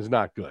is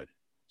not good.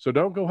 So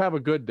don't go have a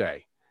good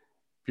day.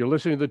 If you're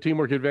listening to the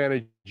Teamwork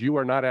Advantage, you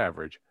are not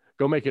average.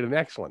 Go make it an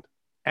excellent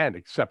and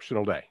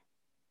exceptional day.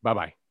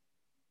 Bye-bye.